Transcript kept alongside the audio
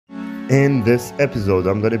In this episode,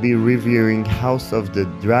 I'm going to be reviewing House of the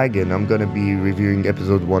Dragon. I'm going to be reviewing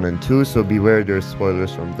episode 1 and 2, so beware there's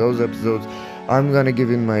spoilers from those episodes. I'm going to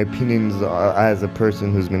give in my opinions as a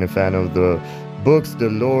person who's been a fan of the books, The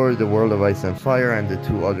Lore, The World of Ice and Fire, and the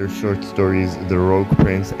two other short stories, The Rogue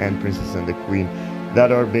Prince and Princess and the Queen,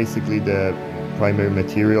 that are basically the primary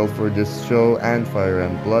material for this show, and Fire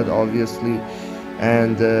and Blood, obviously.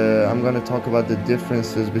 And I'm gonna talk about the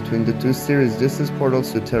differences between the two series. This is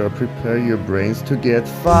Portals to Terra. Prepare your brains to get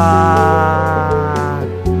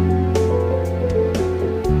fucked.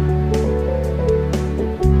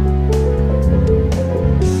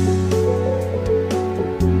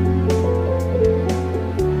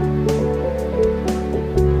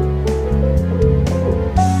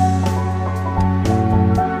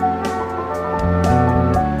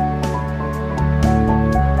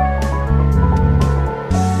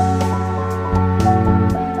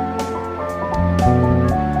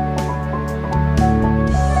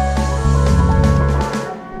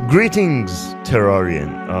 Greetings,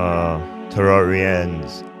 Terrarians.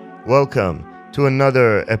 Welcome to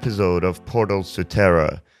another episode of Portals to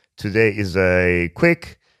Terra. Today is a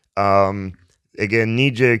quick, again,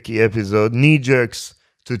 knee-jerky episode. Knee-jerks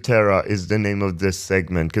to Terra is the name of this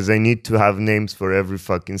segment, because I need to have names for every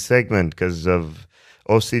fucking segment because of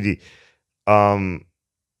OCD.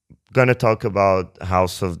 Gonna talk about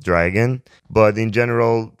House of Dragon, but in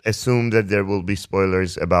general, assume that there will be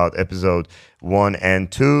spoilers about episode 1 and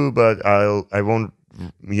 2, but I won't,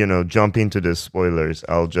 jump into the spoilers.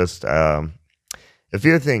 I'll just a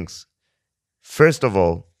few things. First of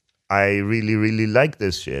all, I really like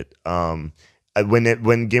this shit. When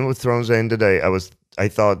Game of Thrones ended, I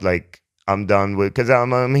thought like I'm done with, because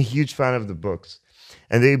I'm a huge fan of the books.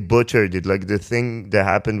 And they butchered it. Like the thing that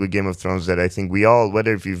happened with Game of Thrones that I think we all,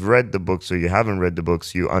 whether if you've read the books or you haven't read the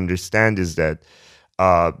books, you understand is that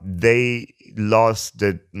they lost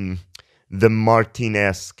the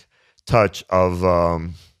Martin-esque touch of, how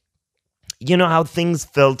things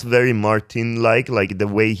felt very Martin-like the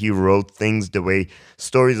way he wrote things, the way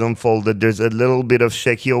stories unfolded. There's a little bit of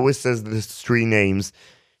He always says there's three names: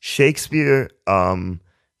 Shakespeare,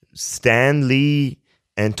 Stan Lee,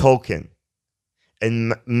 and Tolkien.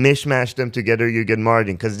 And mishmash them together, you get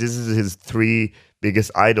Martin, because this is his three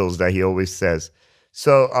biggest idols that he always says.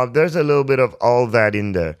 So there's a little bit of all that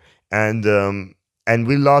in there, and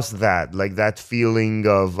we lost that, like that feeling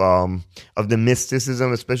of the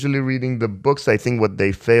mysticism, especially reading the books. I think what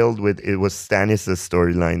they failed with it was Stannis'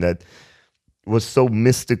 storyline that was so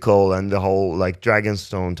mystical, and the whole like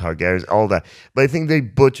Dragonstone, Targaryens, all that. But I think they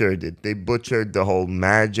butchered it. They butchered the whole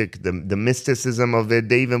magic, the mysticism of it.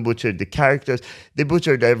 They even butchered the characters. They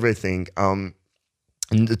butchered everything. And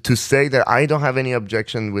to say that I don't have any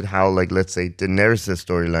objection with how, like, let's say Daenerys'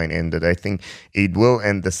 storyline ended. I think it will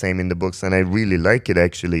end the same in the books, and I really like it.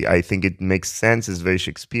 Actually, I think it makes sense. It's very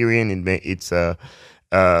Shakespearean. It's a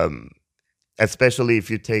especially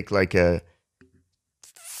if you take like a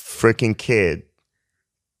freaking kid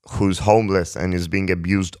who's homeless and is being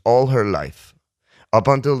abused all her life up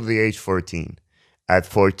until the age 14. At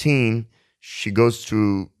 14, she goes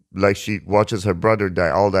through, like, she watches her brother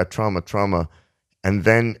die, all that trauma, and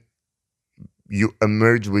then you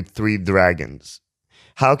emerge with 3 dragons.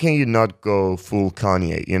 How can you not go full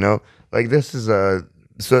Kanye, Like, this is a...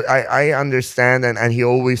 So I understand, and he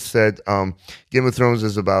always said Game of Thrones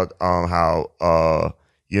is about how...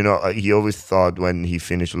 he always thought when he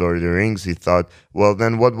finished Lord of the Rings, he thought, well,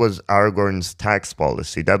 then what was Aragorn's tax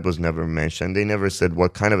policy? That was never mentioned. They never said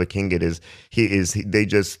what kind of a king it is. They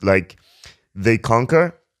just, like, they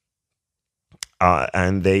conquer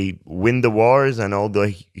and they win the wars, and all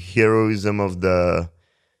the heroism of the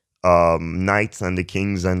knights and the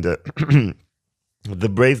kings and the the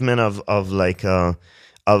brave men of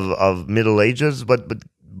Middle Ages. But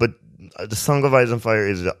the Song of Ice and Fire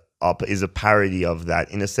is a parody of that.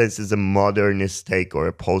 In a sense, it's a modernist take or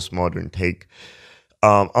a postmodern take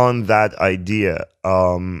on that idea,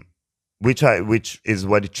 which is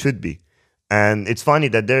what it should be. And it's funny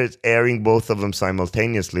that they're airing both of them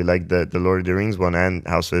simultaneously, like the Lord of the Rings one and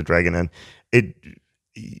House of the Dragon. And it,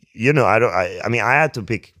 I had to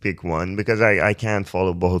pick one because I can't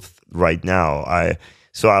follow both right now. I'm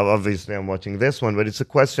watching this one, but it's a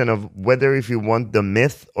question of whether if you want the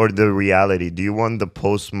myth or the reality. Do you want the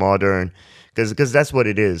postmodern? Because that's what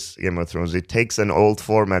it is, Game of Thrones. It takes an old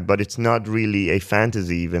format, but it's not really a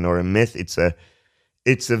fantasy even or a myth. It's a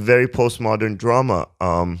very postmodern drama,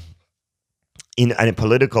 in a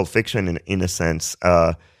political fiction in a sense,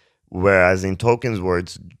 Whereas in Tolkien's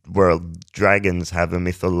world, dragons have a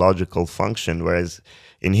mythological function. Whereas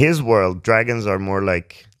in his world, dragons are more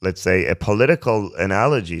like, let's say, a political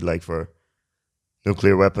analogy, like for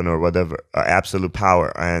nuclear weapon or whatever, absolute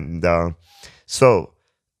power. And so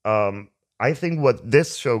um, I think what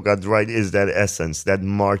this show got right is that essence, that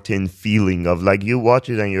Martin feeling of like you watch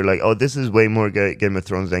it and you're like, oh, this is way more Game of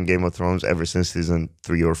Thrones than Game of Thrones ever since season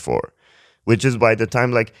 3 or 4. Which is by the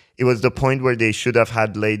time like it was the point where they should have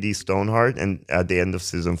had Lady Stoneheart and at the end of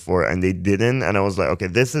season 4 and they didn't, and I was like, okay,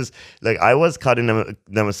 this is like I was cutting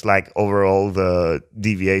them a slack over all the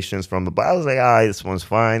deviations from the, but I was like, this one's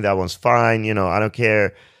fine, that one's fine, I don't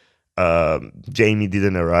care. Jamie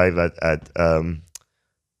didn't arrive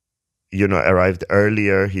arrived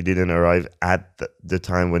earlier. He didn't arrive at the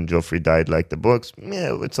time when Joffrey died, like the books.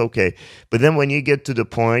 Yeah, it's okay. But then when you get to the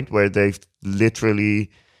point where they've literally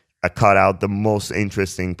cut out the most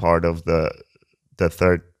interesting part of the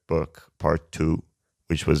third book, part 2,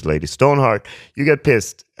 which was Lady Stoneheart, you get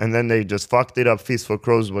pissed. And then they just fucked it up. Feast for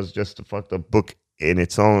Crows was just a fucked up book in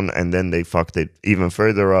its own, and then they fucked it even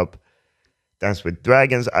further up. Dance with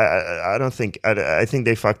Dragons, I don't think, I think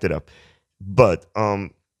they fucked it up. But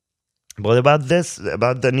about this,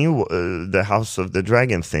 about the new the House of the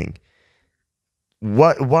Dragon thing,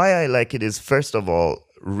 why I like it is, first of all,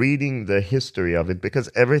 reading the history of it,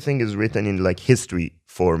 because everything is written in like history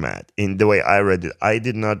format. In the way I read it, I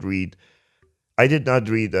did not read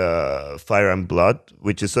Fire and Blood,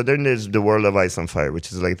 which is, so then there's the World of Ice and Fire,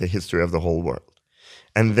 which is like the history of the whole world.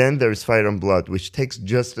 And then there's Fire and Blood, which takes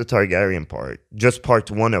just the Targaryen part, just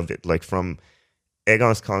part 1 of it, like from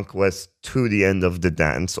Aegon's conquest to the end of the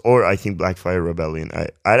dance, or I think Blackfire Rebellion.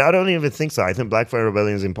 I don't even think so. I think Blackfire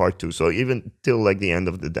Rebellion is in part 2, so even till like the end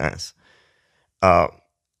of the dance.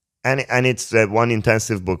 And it's one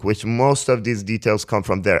intensive book, which most of these details come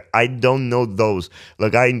from there. I don't know those.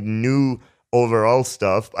 Like I knew overall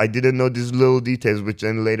stuff. I didn't know these little details, which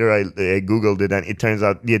then later I Googled it, and it turns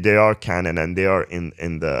out, yeah, they are canon and they are in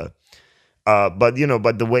the. But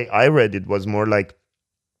the way I read it was more like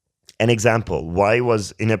an example. Why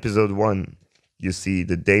was in episode 1, you see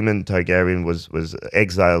the Daemon Targaryen was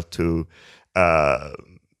exiled to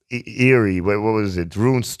Erie. What was it?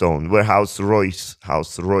 Runestone, where House Royce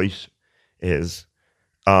is,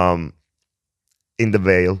 in the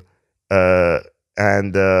Vale,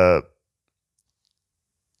 and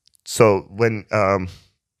so when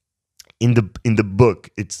in the book,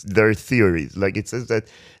 it's their theories. Like it says that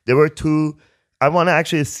there were two. I want to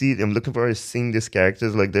actually see. I'm looking forward to seeing these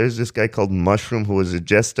characters. Like there's this guy called Mushroom who was a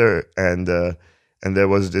jester, and there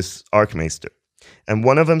was this Archmaester. And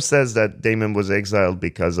one of them says that Daemon was exiled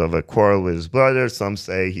because of a quarrel with his brother. Some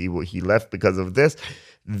say he left because of this.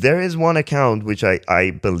 There is one account which I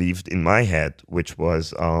believed in my head, which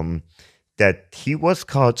was that he was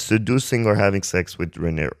caught seducing or having sex with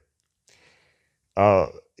Rhaenyra.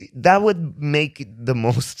 That would make the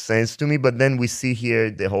most sense to me. But then we see here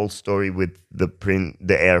the whole story with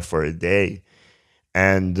the heir for a day,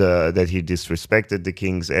 and that he disrespected the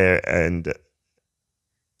king's heir. And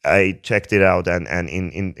I checked it out, and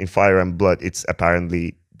in Fire and Blood, it's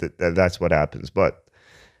apparently that's what happens. But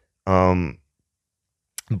yeah,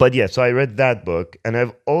 so I read that book, and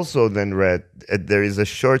I've also then read there is a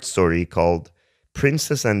short story called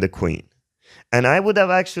Princess and the Queen. And I would have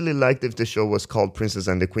actually liked if the show was called Princess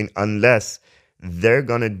and the Queen, unless they're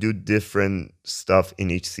gonna do different stuff in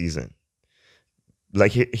each season.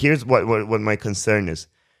 Like here's what my concern is.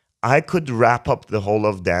 I could wrap up the whole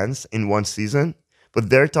of Dance in one season, but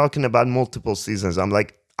they're talking about multiple seasons. I'm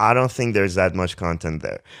like, I don't think there's that much content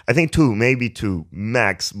there. I think 2, maybe 2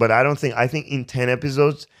 max, but I think in 10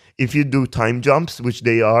 episodes, if you do time jumps, which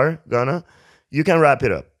they are gonna, you can wrap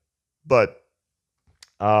it up. But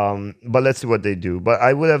let's see what they do. But what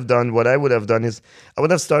I would have done is I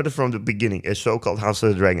would have started from the beginning, a show called House of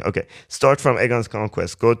the Dragon. Okay, start from Aegon's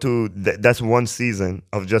conquest. Go to that's one season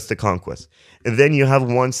of just the conquest, and then you have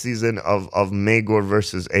one season of Maegor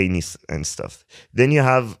versus Aenys and stuff. Then you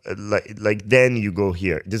have then you go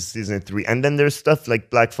here. This is season 3, and then there's stuff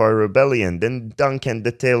like Blackfire Rebellion. Then Duncan,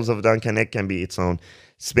 the Tales of Duncan Egg can be its own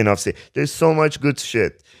spin-off. There's so much good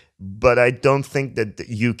shit. But I don't think that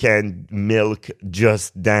you can milk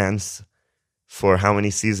just Dance for how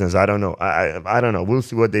many seasons. I don't know. I don't know. We'll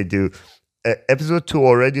see what they do. Episode 2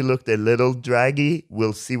 already looked a little draggy.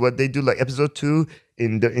 We'll see what they do. Like episode 2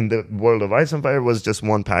 in the World of Ice and Fire was just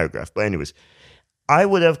one paragraph. But anyways, I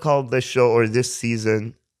would have called this show or this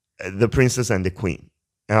season The Princess and the Queen.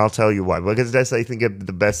 And I'll tell you why. Because that's, I think,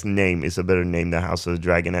 the best name is a better name than House of the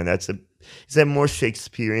Dragon. And it's a more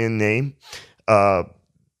Shakespearean name.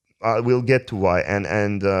 we'll get to why, and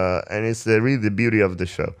it's really the beauty of the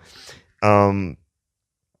show. Um,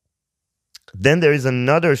 then there is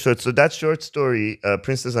another short. So that short story,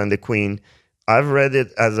 Princess and the Queen, I've read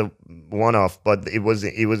it as a one-off, but it was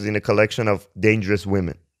in a collection of Dangerous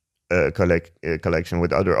Women, collection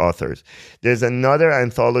with other authors. There's another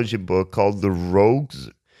anthology book called The Rogues,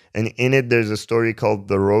 and in it there's a story called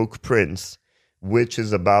The Rogue Prince, which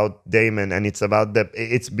is about Damon, and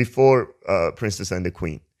it's before Princess and the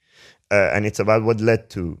Queen, and it's about what led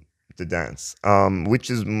to the dance, which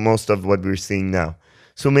is most of what we're seeing now.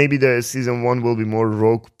 So maybe the season one will be more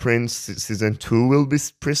Rogue Prince, season two will be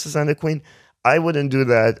Princess and the Queen. I wouldn't do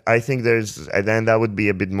that. I think and then that would be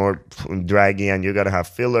a bit more draggy, and you're gonna have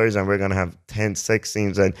fillers, and we're gonna have 10 sex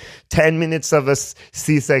scenes and 10 minutes of a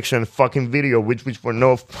C-section fucking video, which for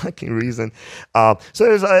no fucking reason. So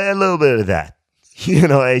there's a little bit of that.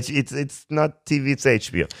 It's not TV, it's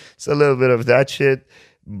HBO. It's a little bit of that shit,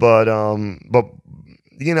 but I'm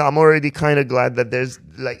already kind of glad that there's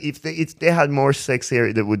like if they had more sex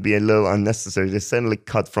here, that would be a little unnecessary. They suddenly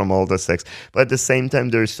cut from all the sex, but at the same time,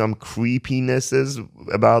 there's some creepinesses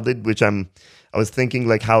about it, which I was thinking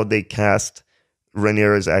like how they cast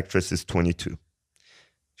Rhaenyra's actress is 22.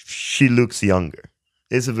 She looks younger.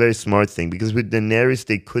 It's a very smart thing because with Daenerys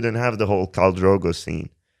they couldn't have the whole Khal Drogo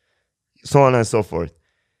scene, so on and so forth.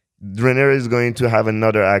 Rhaenyra is going to have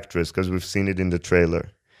another actress because we've seen it in the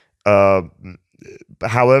trailer. Uh,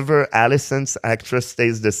 However, Alicent's actress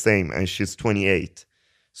stays the same, and she's 28.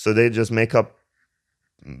 So they just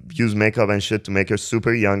use makeup and shit to make her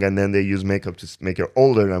super young, and then they use makeup to make her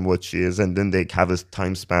older than what she is, and then they have a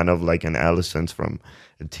time span of like an Alicent from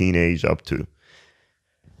a teenage up to,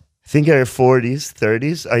 I think, her 40s,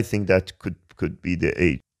 30s. I think that could be the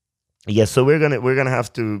age. Yeah, so we're gonna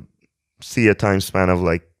have to see a time span of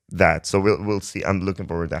like that. So we'll see. I'm looking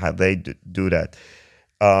forward to how they do that.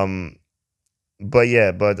 Um, but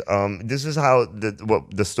yeah, this is how what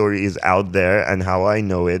the story is out there and how I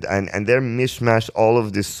know it, and they're mishmash all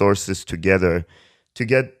of these sources together to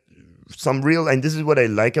get some real. And this is what I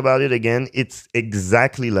like about it. Again, it's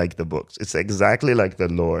exactly like the books. It's exactly like the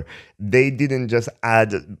lore. They didn't just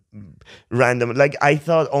add random. Like I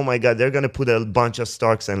thought, oh my god, they're gonna put a bunch of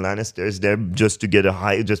Starks and Lannisters there just to get a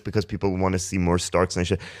high, just because people want to see more Starks and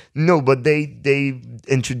shit. No, but they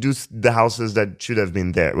introduced the houses that should have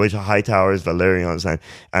been there, which are Hightowers, Valerians,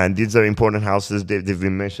 and these are important houses. They've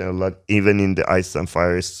been mentioned a lot, even in the Ice and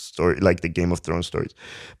Fire story, like the Game of Thrones stories,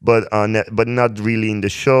 but not really in the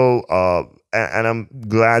show. And I'm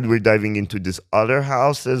glad we're diving into these other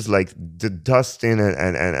houses like the Dustin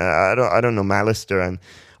and I don't know, Malister and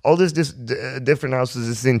all different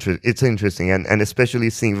houses. It's interesting, and especially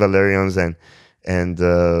seeing Valerians and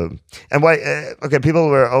why. Okay, people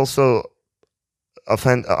were also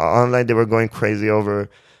online. They were going crazy over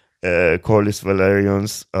Corlys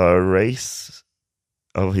Valerian's race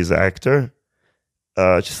of his actor.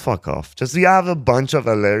 Just fuck off. Just you have a bunch of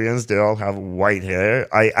Valerians, they all have white hair.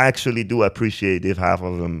 I actually do appreciate if half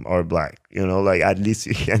of them are black. Like at least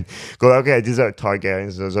you can go, okay, these are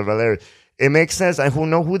Targaryens, those are Valerians. It makes sense. And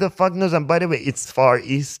who the fuck knows? And by the way, it's far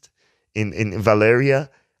east in Valeria.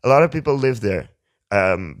 A lot of people live there.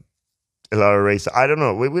 A lot of race. I don't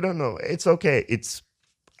know. We don't know. It's okay.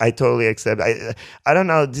 I totally accept. I don't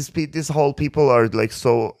know. This whole people are like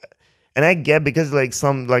so. And I get, because like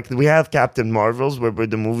we have Captain Marvels where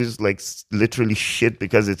the movie's like literally shit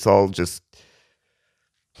because it's all just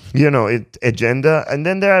agenda, and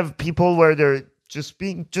then there are people where they're just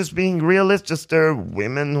being realist, just they're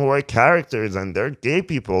women who are characters and they're gay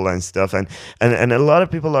people and stuff, and a lot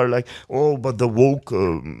of people are like, oh, but the woke,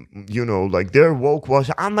 like they're woke wash.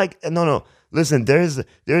 I'm like, no. Listen, there's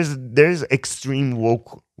extreme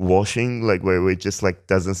woke washing, like where it just like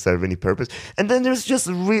doesn't serve any purpose, and then there's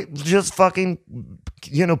just fucking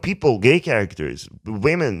people, gay characters,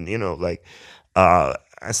 women, like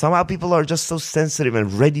somehow people are just so sensitive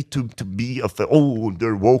and ready to be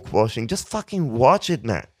they're woke washing. Just fucking watch it,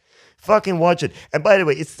 man. Fucking watch it. And by the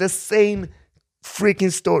way, it's the same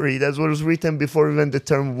freaking story that was written before even the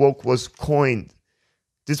term woke was coined.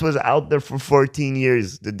 This was out there for 14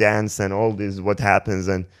 years, the dance and all this, what happens,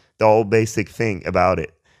 and the whole basic thing about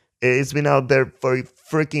it. It's been out there for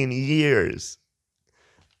freaking years.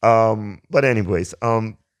 But anyways,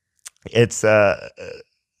 it's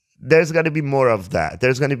there's gonna be more of that.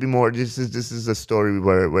 There's gonna be more. This is a story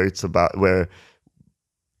where it's about where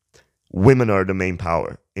women are the main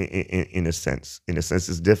power in a sense. In a sense,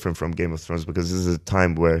 it's different from Game of Thrones because this is a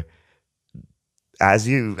time where, as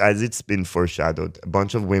it's been foreshadowed, a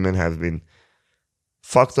bunch of women have been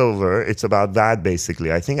fucked over. It's about that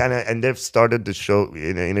basically, I think, and they've started the show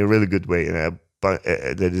in a really good way,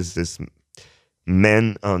 there is this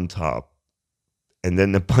men on top, and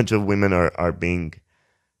then a bunch of women are being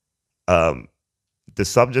um, the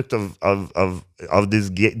subject of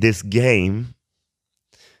this game,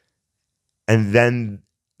 and then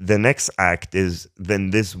the next act is then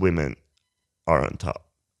these women are on top,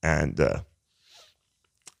 and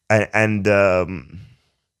and and um,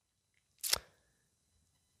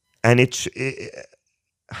 and it's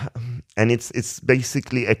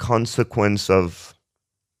basically a consequence of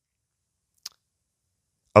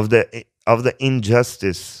the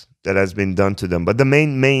injustice that has been done to them. But the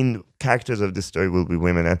main characters of the story will be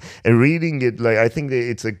women, and reading it, like, I think that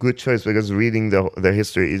it's a good choice, because reading the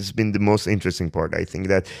history has been the most interesting part. I think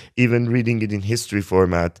that even reading it in history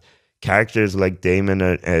format, characters like Damon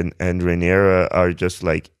and Rhaenyra are just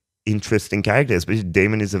like interesting characters. Especially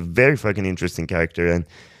Damon is a very fucking interesting character, and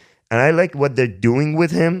I like what they're doing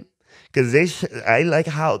with him, because I like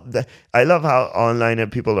how I love how online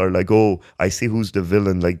people are like, oh, I see who's the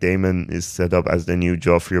villain. Like Damon is set up as the new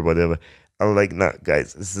Joffrey or whatever. I'm like, nah,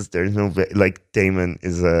 guys, there's no like Damon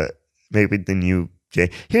is maybe the new Jay.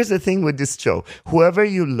 Here's the thing with this show: whoever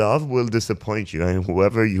you love will disappoint you, and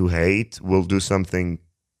whoever you hate will do something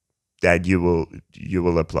that you will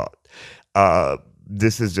applaud.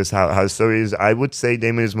 This is just how the story is. I would say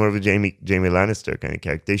Damon is more of a Jamie Lannister kind of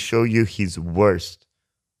character. They show you his worst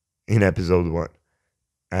in episode 1,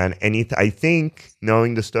 and I think,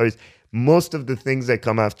 knowing the stories, most of the things that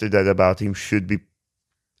come after that about him should be,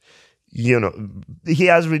 he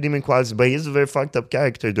has redeeming qualities, but he's a very fucked up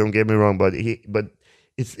character. Don't get me wrong, but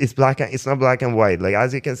it's it's not black and white. Like,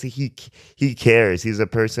 as you can see, he cares. He's a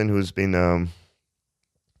person who's been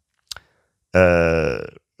uh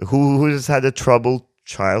who's had a troubled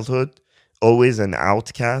childhood, always an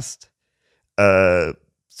outcast.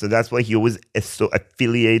 So that's why he always is so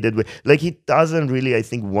affiliated with. Like, he doesn't really, I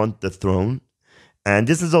think, want the throne. And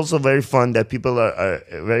this is also very fun that people are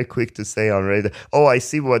very quick to say on Reddit, "Oh, I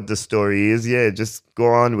see what the story is. Yeah, just go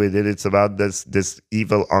on with it. It's about this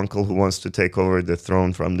evil uncle who wants to take over the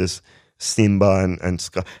throne from this Simba and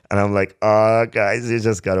Scar." And I'm like, guys, you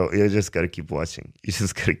just gotta keep watching. You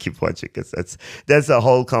just gotta keep watching, because that's a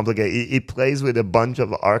whole complicated. It plays with a bunch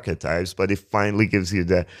of archetypes, but it finally gives you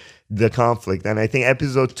the conflict. And I think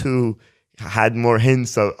episode 2 had more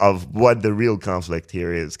hints of what the real conflict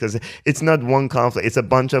here is, because it's not one conflict, it's a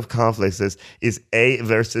bunch of conflicts. Is A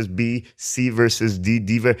versus B, C versus D,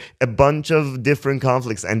 a bunch of different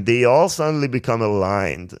conflicts, and they all suddenly become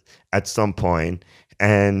aligned at some point,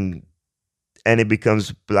 and it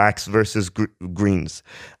becomes blacks versus greens.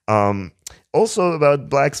 Also, about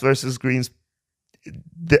blacks versus greens,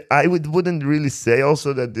 I wouldn't really say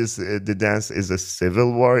also that this the dance is a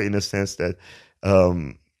civil war, in a sense that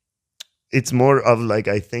um, it's more of, like,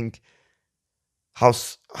 I think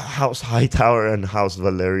House Hightower and House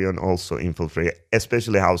Valerian also infiltrate,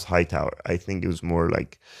 especially House Hightower. I think it was more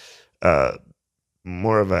like uh,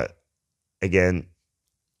 more of a, again,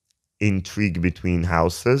 intrigue between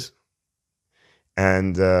houses,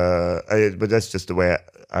 and but that's just the way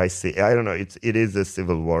I see it. I don't know. It is a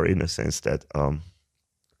civil war, in a sense that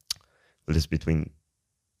well, it's between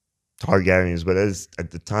Targaryens, but as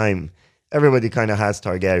at the time, everybody kind of has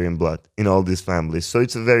Targaryen blood in all these families, so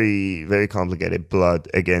it's a very, very complicated blood.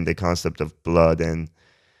 Again, the concept of blood and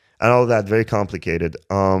all that, very complicated.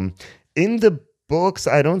 In the books,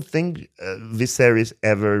 I don't think Viserys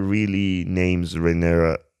ever really names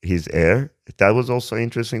Rhaenyra his heir. That was also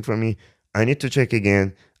interesting for me. I need to check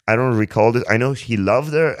again. I don't recall this. I know he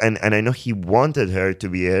loved her, and I know he wanted her to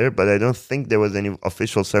be heir, but I don't think there was any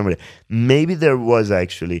official ceremony. Maybe there was,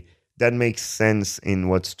 actually. That makes sense in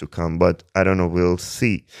what's to come, but I don't know. We'll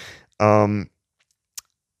see. Um,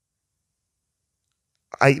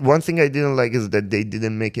 one thing I didn't like is that they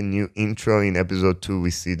didn't make a new intro in episode 2. We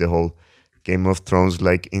see the whole Game of Thrones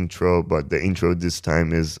like intro, but the intro this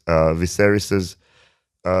time is Viserys's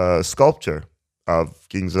sculpture of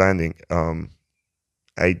King's Landing.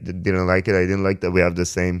 Didn't like it. I didn't like that we have the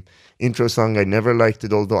same intro song. I never liked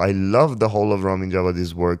it, although I love the whole of Ramin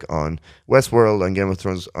Djawadi's work on Westworld and Game of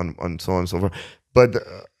Thrones, on so on and so forth. But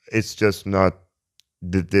it's just not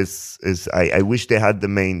that this is. I wish they had the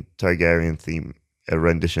main Targaryen theme, a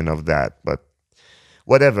rendition of that, but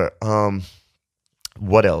whatever.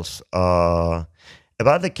 What else?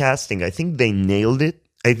 About the casting, I think they nailed it.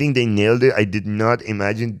 I did not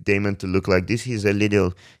imagine Damon to look like this. He's a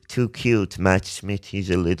little too cute. Matt Smith,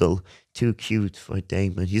 he's a little too cute for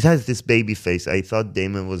Damon. He has this baby face. I thought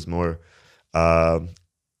Damon was more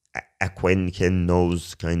Aquenken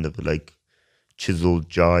nose, kind of like chiseled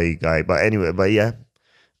jaw guy. But anyway, but yeah.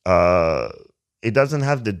 Uh, It doesn't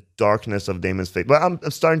have the darkness of Daemon's Fate, but I'm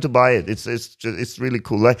starting to buy it. It's really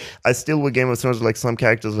cool. Like I still with Game of Thrones, like some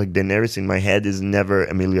characters like Daenerys in my head is never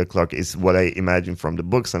Emilia Clarke. It's what I imagine from the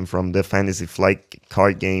books and from the Fantasy Flight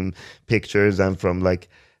card game pictures and from like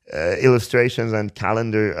illustrations and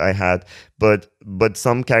calendar I had. But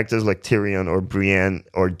some characters like Tyrion or Brienne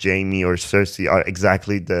or Jaime or Cersei are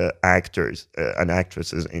exactly the actors and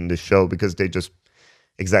actresses in the show because they just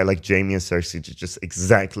exactly like Jamie and Cersei, just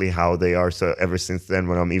exactly how they are. So ever since then,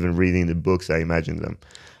 when I'm even reading the books, I imagine them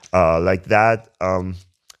like that.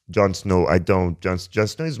 Jon Snow, I don't. Jon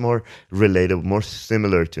Snow is more relatable, more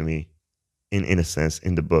similar to me in a sense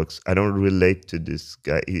in the books. I don't relate to this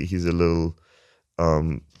guy. He's a little,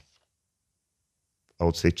 um, I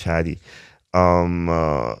would say, chatty. Um,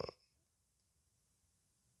 uh,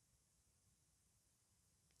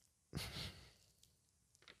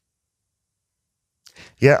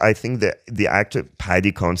 Yeah, I think that the actor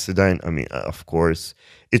Paddy Considine, I mean, of course,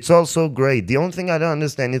 it's also great. The only thing I don't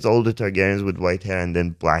understand is all the Targaryens with white hair and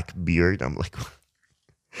then black beard. I'm like,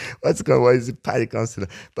 what's going on? Why is it Paddy Considine?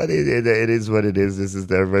 But it is what it is. This is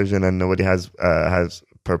their version, and nobody has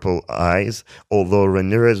purple eyes. Although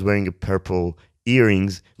Rhaenyra is wearing a purple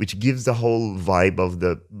earrings, which gives the whole vibe of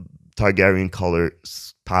the Targaryen color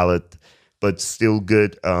palette, but still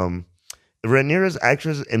good. Rhaenyra's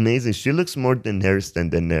actress is amazing. She looks more Daenerys than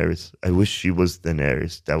Daenerys. I wish she was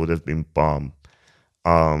Daenerys. That would have been bomb.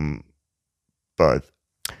 Um, but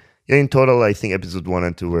yeah, in total, I think episode 1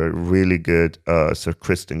 and 2 were really good. Sir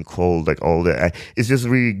Kristen Cole, like all the, it's just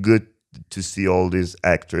really good to see all these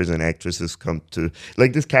actors and actresses come to,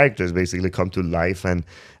 like these characters basically come to life, and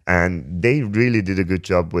they really did a good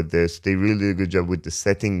job with this. They really did a good job with the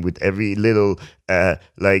setting, with every little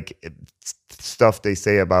stuff they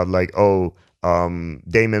say about like, oh,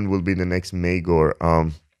 Damon will be the next Maegor.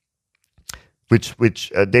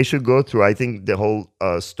 Which they should go through. I think the whole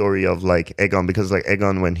story of like Aegon, because like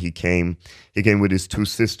Aegon, when he came with his two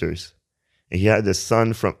sisters. And he had a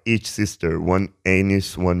son from each sister, one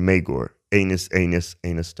Aenys, one Maegor. Aenys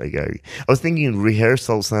Targaryen. I was thinking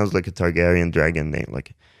Rehearsal sounds like a Targaryen dragon name,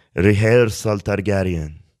 like Rehearsal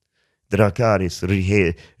Targaryen, Dracarys,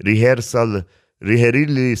 Rehearsal,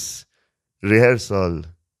 Reherilis, Rehearsal,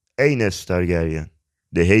 Aenys Targaryen.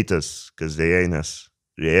 They hate us because they ain't us.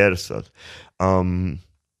 Rehearsal. Um,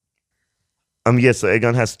 yeah, so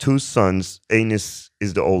Aegon has two sons. Aenys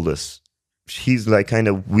is the oldest. He's like kind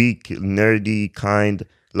of weak, nerdy, kind,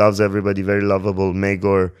 loves everybody, very lovable.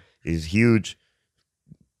 Maegor is huge,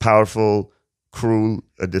 powerful, cruel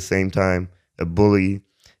at the same time, a bully.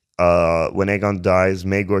 When Aegon dies,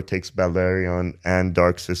 Maegor takes Balerion and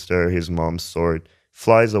Dark Sister, his mom's sword,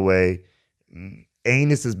 flies away.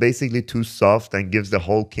 Aenys is basically too soft and gives the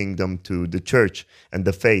whole kingdom to the church and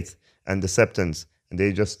the faith and the septons, and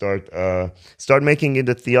they just start making it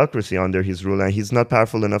a theocracy under his rule, and he's not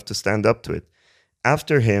powerful enough to stand up to it.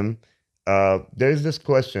 After him, there's this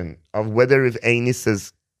question of whether if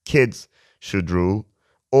Aenys's kids should rule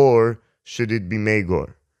or should it be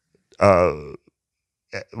Maegor. Uh,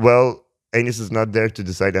 well, Aenys is not there to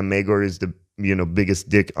decide, and Maegor is the biggest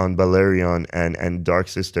dick on Balerion and Dark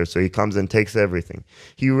Sister, so he comes and takes everything.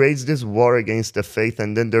 He raised this war against the Faith,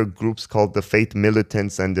 and then there are groups called the Faith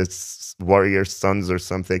Militants and the Warrior Sons or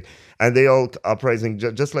something, and they all uprising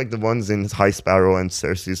just like the ones in High Sparrow and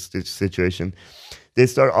Cersei's situation. They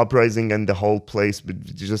start uprising and the whole place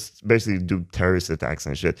just basically do terrorist attacks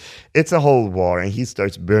and shit. It's a whole war, and he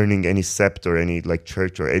starts burning any sept or any like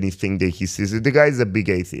church or anything that he sees. The guy's a big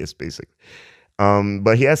atheist, basically.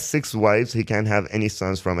 But he has 6 wives. He can't have any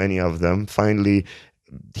sons from any of them. Finally,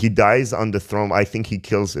 he dies on the throne. I think he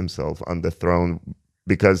kills himself on the throne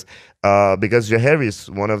because Jaehaerys,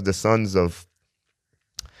 one of the sons of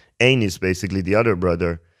Aenys, basically the other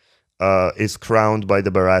brother, is crowned by the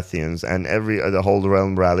Baratheons, and the whole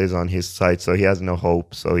realm rallies on his side. So he has no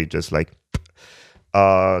hope. So he just like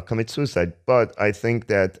commits suicide. But I think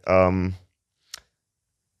that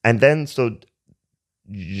and then so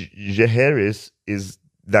Jaehaerys is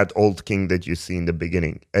that old king that you see in the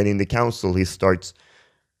beginning, and in the council he starts.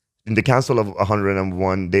 In the Council of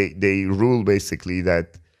 101, they rule basically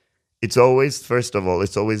that it's always, first of all,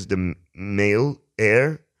 it's always the male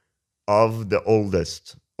heir of the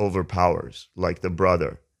oldest overpowers, like the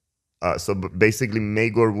brother. So basically,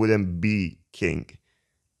 Maegor wouldn't be king.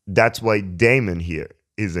 That's why Daemon here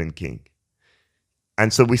isn't king.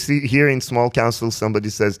 And so we see here in Small Council, somebody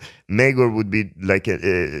says Maegor would be like,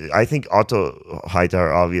 I think Otto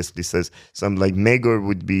Hightower obviously says something like Maegor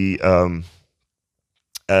would be,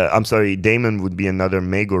 I'm sorry, Daemon would be another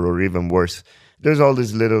Maegor or even worse. There's all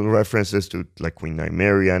these little references to like Queen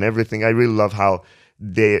Nymeria and everything. I really love how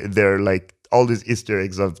they're like all these Easter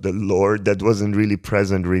eggs of the lore that wasn't really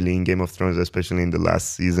present really in Game of Thrones, especially in the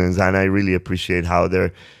last seasons. And I really appreciate how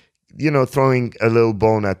they're, throwing a little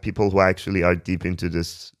bone at people who actually are deep into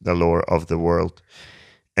the lore of the world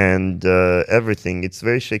and everything. It's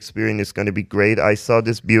very Shakespearean. It's going to be great. I saw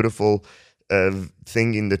this beautiful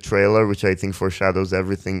thing in the trailer, which I think foreshadows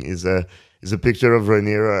everything. Is a picture of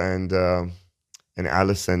Rhaenyra and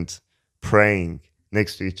Alicent praying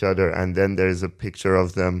next to each other, and then there's a picture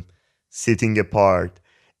of them sitting apart.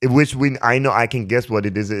 Which I know I can guess what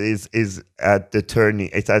it is. It is at the tourney.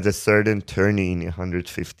 It's at a certain tourney in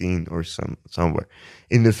 115 or somewhere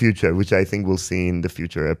in the future, which I think we'll see in the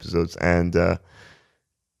future episodes. And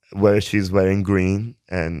where she's wearing green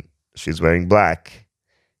and she's wearing black,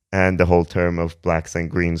 and the whole term of blacks and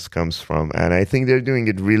greens comes from. And I think they're doing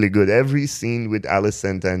it really good. Every scene with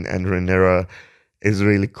Alicent and Rhaenyra is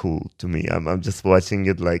really cool to me. I'm just watching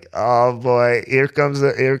it like, oh boy, here comes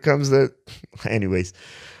the. Anyways,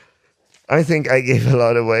 I think I gave a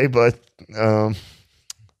lot away, but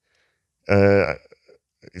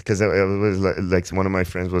because I was like one of my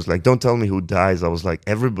friends was like, "Don't tell me who dies." I was like,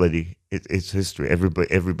 "Everybody, it's history.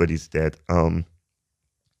 Everybody's dead."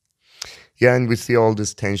 Yeah, and we see all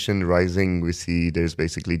this tension rising. We see there's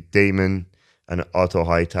basically Daemon and Otto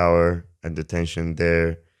Hightower, and the tension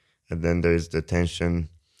there, and then there's the tension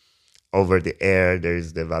over the air.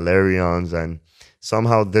 There's the Valerians, and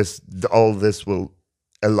somehow all this will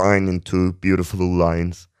align into beautiful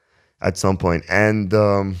lines at some point. And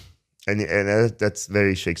that's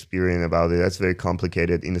very Shakespearean about it. That's very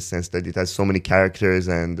complicated in the sense that it has so many characters,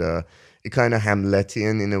 and it kind of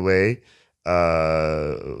Hamletian in a way.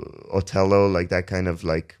 Othello, like that kind of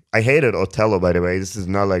like. I hated Othello, by the way. This is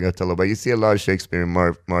not like Othello, but you see a lot of Shakespeare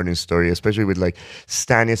in Martin's story, especially with like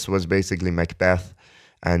Stannis was basically Macbeth,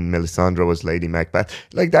 and Melisandre was Lady Macbeth,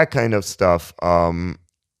 like that kind of stuff.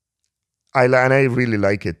 I really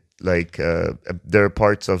like it. Like there are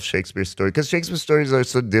parts of Shakespeare's story, because Shakespeare's stories are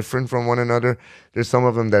so different from one another. There's some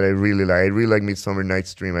of them that I really like. I really like Midsummer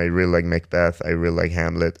Night's Dream. I really like Macbeth. I really like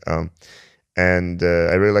Hamlet. And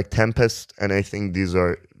I really like Tempest. And I think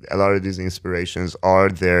a lot of these inspirations are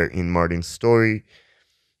there in Martin's story.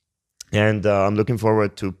 And I'm looking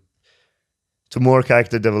forward to more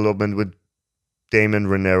character development with Daemon,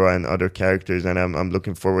 Rhaenyra, and other characters, and I'm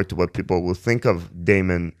looking forward to what people will think of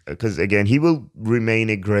Daemon, because again, he will remain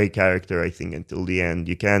a great character, I think, until the end.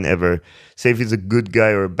 You can't ever say if he's a good guy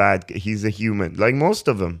or a bad guy. He's a human, like most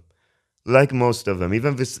of them.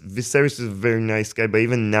 Even Viserys is a very nice guy, but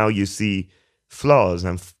even now you see flaws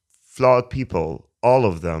and flawed people, all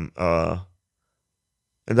of them, and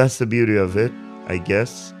that's the beauty of it, I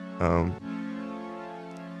guess.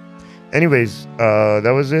 Anyways,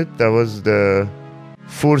 that was it. That was the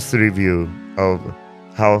fourth review of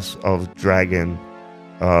House of Dragon.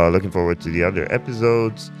 Looking forward to the other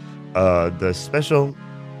episodes. The special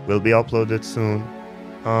will be uploaded soon.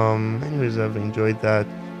 Anyways, I've enjoyed that.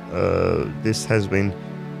 This has been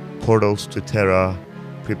Portals to Terra.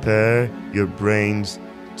 Prepare your brains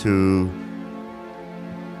to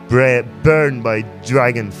burn by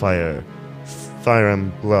dragon fire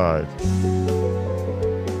and blood.